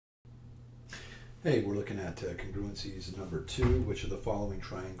Hey, we're looking at congruencies number 2. Which of the following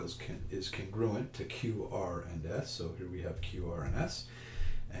triangles is congruent to Q, R, and S? So here we have Q, R, and S,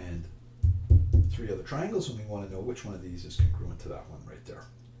 and 3 other triangles, and we want to know which one of these is congruent to that one right there.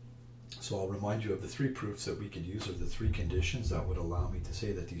 So I'll remind you of the 3 proofs that we could use, or the 3 conditions that would allow me to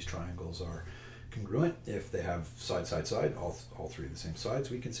say that these triangles are congruent. If they have side, side, side, all 3 of the same sides,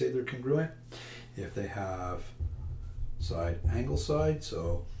 we can say they're congruent. If they have side, angle, side,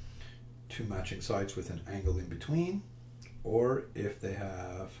 so 2 matching sides with an angle in between, or if they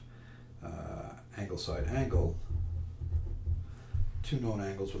have angle, side, angle, 2 known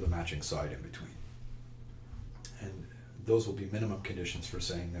angles with a matching side in between. And those will be minimum conditions for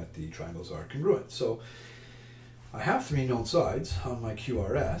saying that the triangles are congruent. So I have 3 known sides on my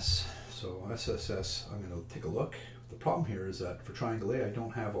QRS, so SSS, I'm going to take a look. The problem here is that for triangle A, I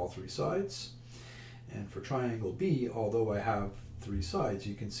don't have all 3 sides. And for triangle B, although I have 3 sides,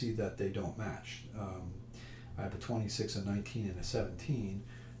 you can see that they don't match. I have a 26, a 19, and a 17,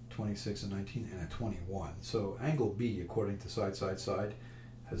 26, a 19, and a 21. So angle B, according to side, side, side,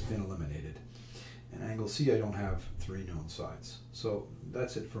 has been eliminated. And angle C, I don't have 3 known sides. So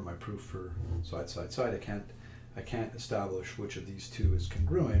that's it for my proof for side, side, side. I can't establish which of these 2 is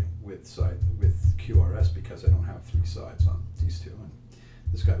congruent with QRS because I don't have 3 sides on these 2. And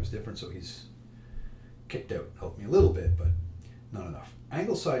this guy was different, so he's kicked out. Helped me a little bit, but not enough.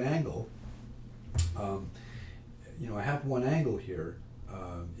 Angle, side, angle. I have 1 angle here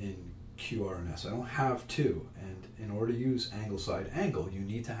in Q, R, and S. I don't have 2, and in order to use angle, side, angle, you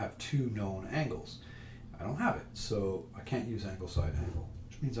need to have 2 known angles. I don't have it, so I can't use angle, side, angle,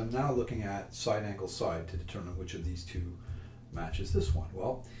 which means I'm now looking at side, angle, side to determine which of these 2 matches this one.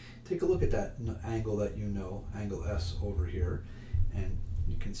 Well, take a look at that angle that you know, angle S over here, and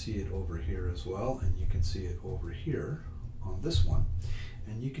you can see it over here as well, and you can see it over here on this one,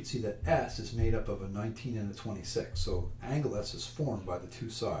 and you can see that S is made up of a 19 and a 26. So angle S is formed by the 2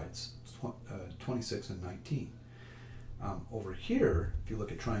 sides, 26 and 19. Over here, if you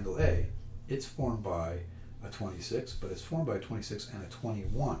look at triangle A, it's formed by a 26, but it's formed by a 26 and a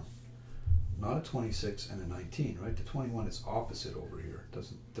 21, not a 26 and a 19, right? The 21 is opposite over here.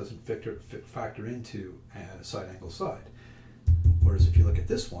 Doesn't factor into side, angle, side. Whereas if you look at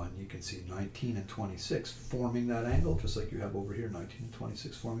this one, you can see 19 and 26 forming that angle, just like you have over here, 19 and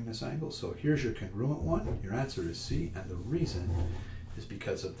 26 forming this angle. So here's your congruent one. Your answer is C, and the reason is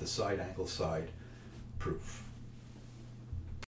because of the side, angle, side proof.